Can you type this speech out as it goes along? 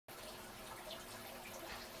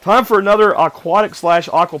Time for another aquatic /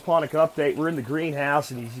 aquaponic update. We're in the greenhouse,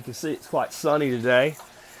 and as you can see, it's quite sunny today.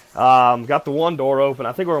 Got the one door open.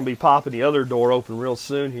 I think we're going to be popping the other door open real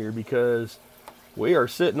soon here because we are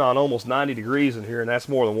sitting on almost 90 degrees in here, and that's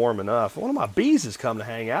more than warm enough. One of my bees has come to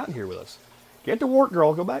hang out in here with us. Get to work,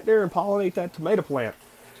 girl. Go back there and pollinate that tomato plant.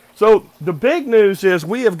 So the big news is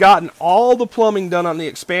we have gotten all the plumbing done on the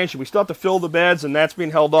expansion. We still have to fill the beds, and that's been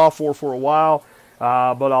held off for a while.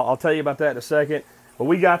 But I'll tell you about that in a second. But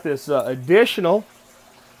we got this additional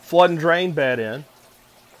flood and drain bed in.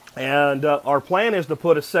 And our plan is to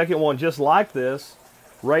put a second one just like this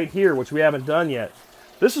right here, which we haven't done yet.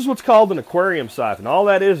 This is what's called an aquarium siphon. All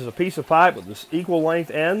that is a piece of pipe with this equal length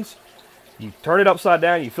ends. You turn it upside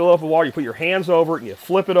down, you fill it up with water, you put your hands over it, and you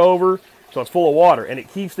flip it over so it's full of water. And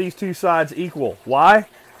it keeps these two sides equal. Why?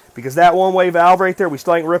 Because that one-way valve right there, we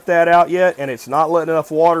still ain't ripped that out yet, and it's not letting enough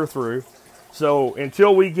water through. So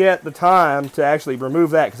until we get the time to actually remove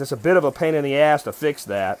that, because it's a bit of a pain in the ass to fix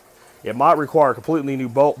that, it might require a completely new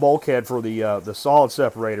bulkhead for the solid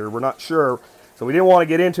separator. We're not sure, so we didn't want to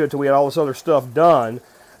get into it until we had all this other stuff done.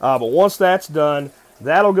 But once that's done,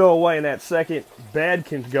 that'll go away, and that second bed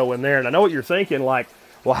can go in there. And I know what you're thinking, like,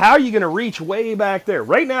 well, how are you going to reach way back there?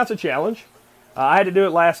 Right now it's a challenge. I had to do it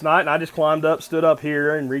last night, and I just climbed up, stood up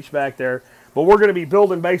here, and reached back there. But we're going to be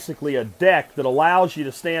building basically a deck that allows you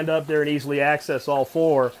to stand up there and easily access all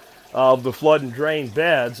four of the flood and drain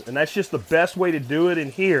beds. And that's just the best way to do it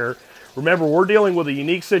in here. Remember, we're dealing with a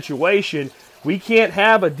unique situation. We can't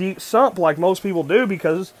have a deep sump like most people do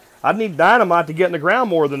because I'd need dynamite to get in the ground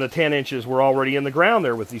more than the 10 inches we're already in the ground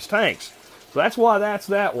there with these tanks. So that's why that's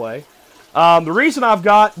that way. The reason I've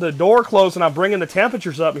got the door closed and I'm bringing the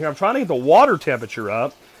temperatures up here, I'm trying to get the water temperature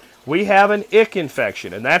up. We have an ick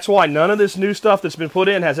infection, and that's why none of this new stuff that's been put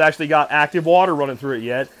in has actually got active water running through it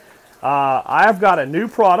yet. I've got a new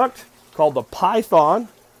product called the Python.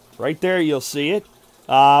 Right there, you'll see it.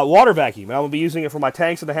 Water vacuum. I'm going to be using it for my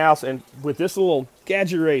tanks in the house, and with this little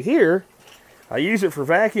gadget right here, I use it for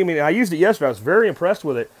vacuuming. I used it yesterday. I was very impressed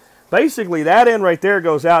with it. Basically, that end right there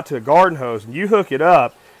goes out to a garden hose, and you hook it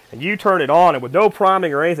up, and you turn it on, and with no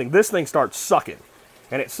priming or anything, this thing starts sucking.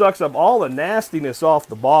 And it sucks up all the nastiness off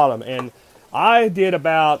the bottom. And I did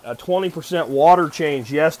about a 20% water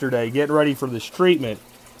change yesterday getting ready for this treatment.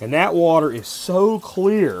 And that water is so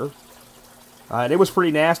clear. And it was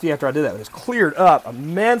pretty nasty after I did that. But it's cleared up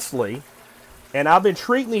immensely. And I've been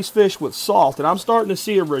treating these fish with salt. And I'm starting to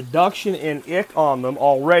see a reduction in ick on them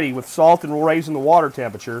already with salt and raising the water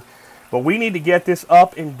temperature. But we need to get this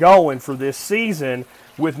up and going for this season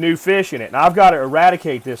with new fish in it. And I've got to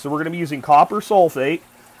eradicate this. So we're going to be using copper sulfate,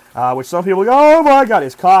 which some people go, oh my God,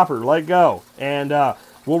 it's copper, let go. And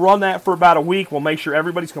we'll run that for about a week. We'll make sure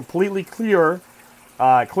everybody's completely clear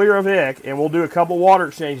of ick, and we'll do a couple water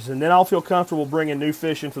exchanges, and then I'll feel comfortable bringing new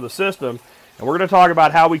fish into the system. And we're going to talk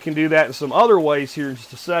about how we can do that in some other ways here in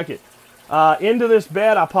just a second. Into this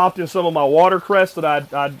bed, I popped in some of my watercress that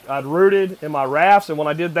I'd rooted in my rafts, and when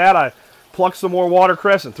I did that, I plucked some more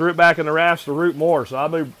watercress and threw it back in the rafts to root more. So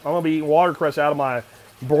I'm going to be eating watercress out of my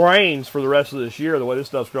brains for the rest of this year, the way this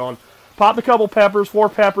stuff's growing. Popped a couple peppers, 4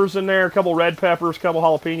 peppers in there, a couple red peppers, a couple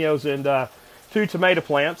jalapenos, and 2 tomato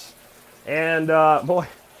plants. And boy,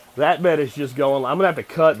 that bed is just going. I'm going to have to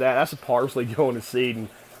cut that. That's a parsley going to seed, and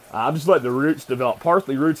I'm just letting the roots develop.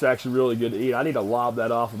 Parsley roots are actually really good to eat. I need to lob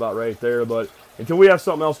that off about right there, but until we have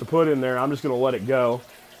something else to put in there, I'm just going to let it go.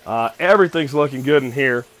 Everything's looking good in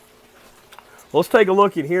here. Let's take a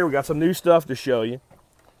look in here. We got some new stuff to show you.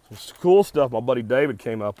 Some cool stuff my buddy David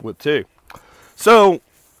came up with too. So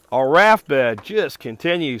our raft bed just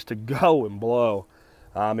continues to go and blow.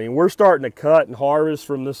 I mean, we're starting to cut and harvest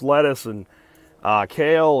from this lettuce and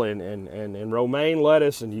kale and romaine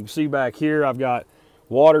lettuce. And you can see back here, I've got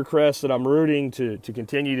watercress that I'm rooting to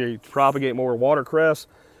continue to propagate more watercress.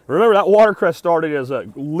 Remember, that watercress started as a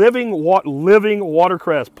living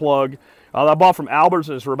watercress plug that I bought from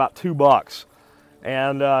Albertsons for about $2.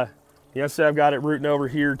 And yes, I've got it rooting over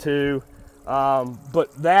here too. But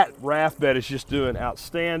that raft bed is just doing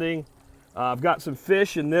outstanding. I've got some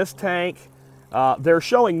fish in this tank. They're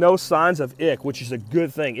showing no signs of ick, which is a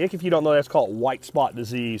good thing. Ick, if you don't know, that's called white spot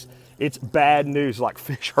disease. It's bad news, like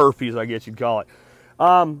fish herpes, I guess you'd call it.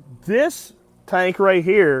 This tank right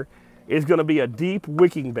here is going to be a deep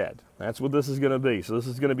wicking bed. That's what this is going to be. So this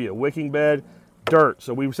is going to be a wicking bed, dirt.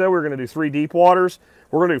 So we said we were going to do 3 deep waters.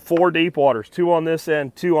 We're going to do 4 deep waters, 2 on this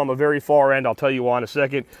end, 2 on the very far end. I'll tell you why in a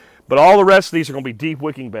second. But all the rest of these are going to be deep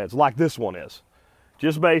wicking beds, like this one is.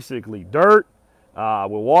 Just basically dirt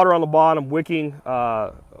with water on the bottom, wicking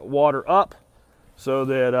water up so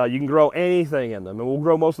that you can grow anything in them. And we'll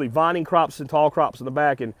grow mostly vining crops and tall crops in the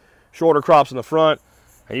back and shorter crops in the front.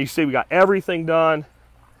 And you see we got everything done,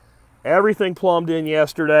 everything plumbed in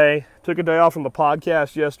yesterday. Took a day off from the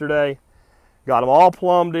podcast yesterday. Got them all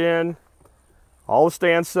plumbed in, all the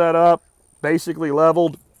stands set up, basically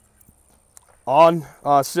leveled on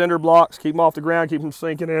cinder blocks, keep them off the ground, keep them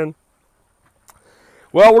sinking in.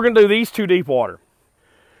 Well, we're going to do these 2 deep water.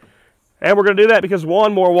 And we're going to do that because,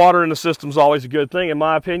 one, more water in the system is always a good thing, in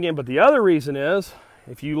my opinion. But the other reason is,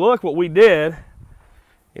 if you look, what we did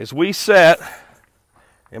is we set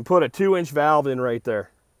and put a 2-inch valve in right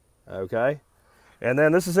there. Okay? And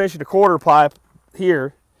then this is 1.25 inch pipe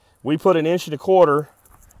here. We put an 1.25 inch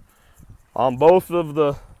on both of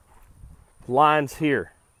the lines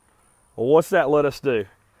here. Well, what's that let us do?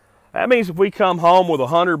 That means if we come home with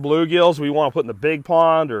 100 bluegills we want to put in the big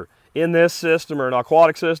pond or in this system or an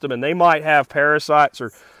aquatic system, and they might have parasites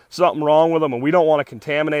or something wrong with them, and we don't want to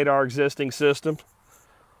contaminate our existing system,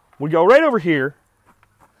 we go right over here,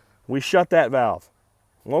 we shut that valve.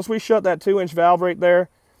 Once we shut that 2-inch valve right there,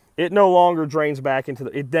 it no longer drains back into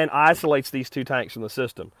the, it then isolates these 2 tanks from the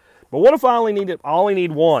system. But what if I only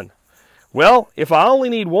need one? Well, if I only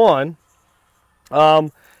need one,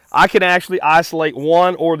 I can actually isolate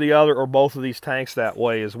one or the other or both of these tanks that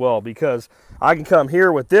way as well, because I can come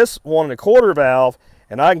here with this 1.25 valve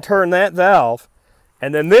and I can turn that valve,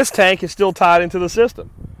 and then this tank is still tied into the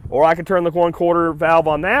system. Or I can turn the 1/4 valve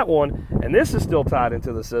on that one and this is still tied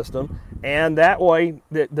into the system, and that way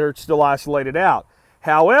they're still isolated out.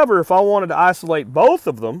 However, if I wanted to isolate both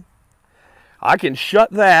of them, I can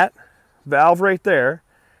shut that valve right there.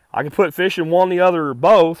 I can put fish in one, the other, or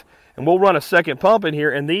both, and we'll run a second pump in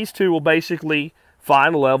here, and these 2 will basically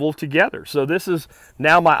find level together. So this is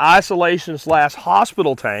now my isolation /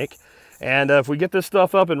 hospital tank, and if we get this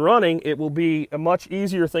stuff up and running, it will be a much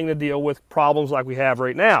easier thing to deal with problems like we have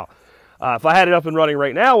right now. If I had it up and running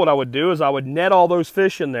right now, what I would do is I would net all those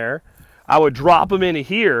fish in there, I would drop them into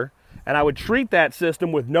here, and I would treat that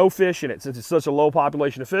system with no fish in it, since it's such a low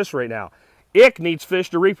population of fish right now. Ick needs fish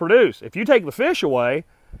to reproduce. If you take the fish away,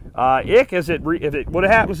 ick, what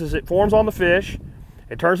happens is it forms on the fish,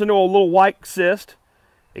 it turns into a little white cyst,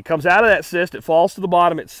 it comes out of that cyst, it falls to the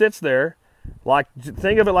bottom, it sits there, like,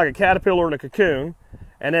 think of it like a caterpillar in a cocoon,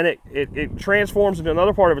 and then it transforms into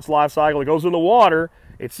another part of its life cycle, it goes in the water,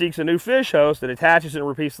 it seeks a new fish host, it attaches and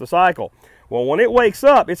repeats the cycle. Well, when it wakes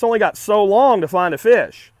up, it's only got so long to find a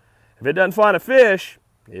fish. If it doesn't find a fish,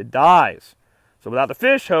 it dies. So without the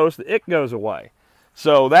fish host, the ick goes away.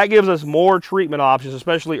 So that gives us more treatment options,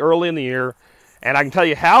 especially early in the year. And I can tell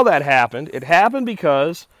you how that happened. It happened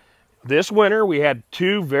because this winter we had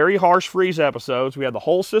 2 very harsh freeze episodes. We had the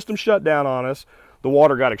whole system shut down on us. The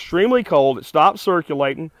water got extremely cold. It stopped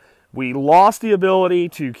circulating. We lost the ability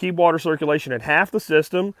to keep water circulation in half the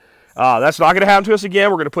system. That's not going to happen to us again.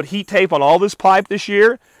 We're going to put heat tape on all this pipe this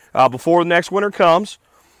year before the next winter comes.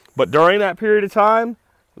 But during that period of time,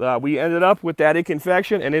 we ended up with that ick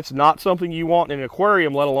infection, and it's not something you want in an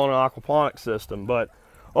aquarium, let alone an aquaponics system. But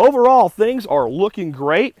overall, things are looking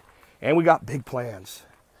great, and we got big plans.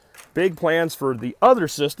 Big plans for the other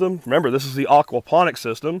system. Remember, this is the aquaponics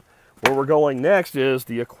system. Where we're going next is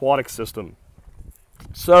the aquatic system.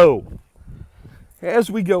 So, as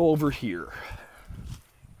we go over here,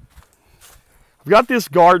 we've got this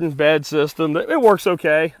garden bed system. It works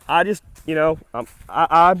okay. I just, you know,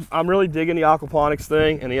 I'm really digging the aquaponics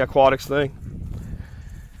thing and the aquatics thing.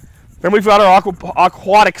 Then we've got our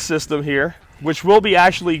aquatic system here, which will be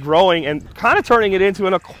actually growing and kind of turning it into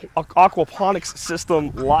an aquaponics system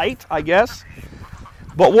light, I guess.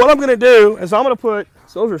 But what I'm going to do is I'm going to put,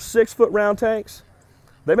 so those are 6-foot round tanks.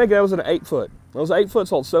 They make those in an 8-foot. Those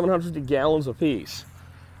 8-foots hold 750 gallons apiece.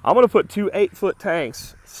 I'm going to put 2 8-foot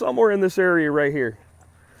tanks somewhere in this area right here.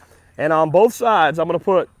 And on both sides, I'm going to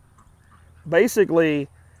put basically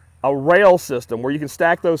a rail system where you can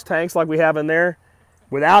stack those tanks like we have in there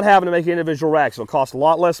without having to make individual racks. It'll cost a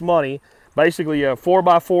lot less money. Basically, a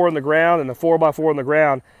 4x4 in the ground and a 4x4 in the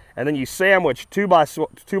ground, and then you sandwich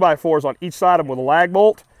 2x4s on each side of them with a lag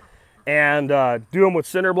bolt, and do them with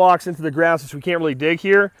cinder blocks into the ground since we can't really dig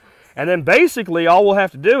here. And then basically all we'll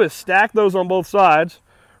have to do is stack those on both sides,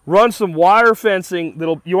 run some wire fencing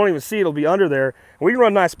that'll, you won't even see, it'll be under there. And we can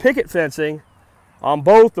run nice picket fencing on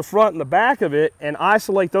both the front and the back of it and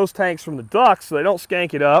isolate those tanks from the ducks so they don't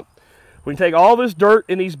skank it up. We can take all this dirt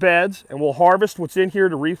in these beds and we'll harvest what's in here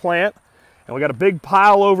to replant. And we got a big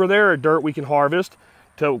pile over there of dirt we can harvest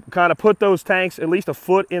to kind of put those tanks at least a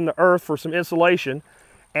foot in the earth for some insulation.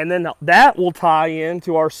 And then that will tie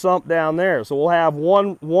into our sump down there. So we'll have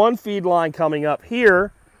one feed line coming up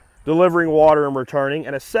here, delivering water and returning,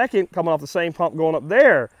 and a second coming off the same pump going up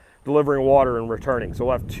there, delivering water and returning. So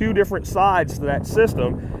we'll have 2 different sides to that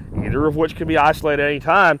system. either of which can be isolated at any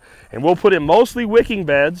time. And we'll put in mostly wicking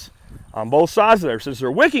beds on both sides of there. Since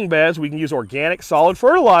they're wicking beds, we can use organic solid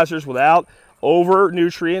fertilizers without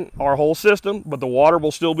over-nutrient our whole system, but the water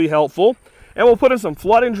will still be helpful. And we'll put in some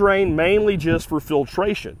flood and drain, mainly just for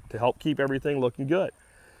filtration, to help keep everything looking good.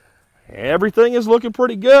 Everything is looking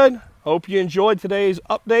pretty good. Hope you enjoyed today's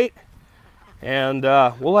update. And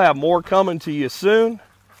we'll have more coming to you soon. You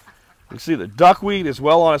can see the duckweed is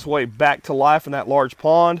well on its way back to life in that large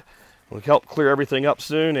pond. We'll help clear everything up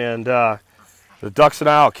soon. And the ducks and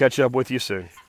I will catch up with you soon.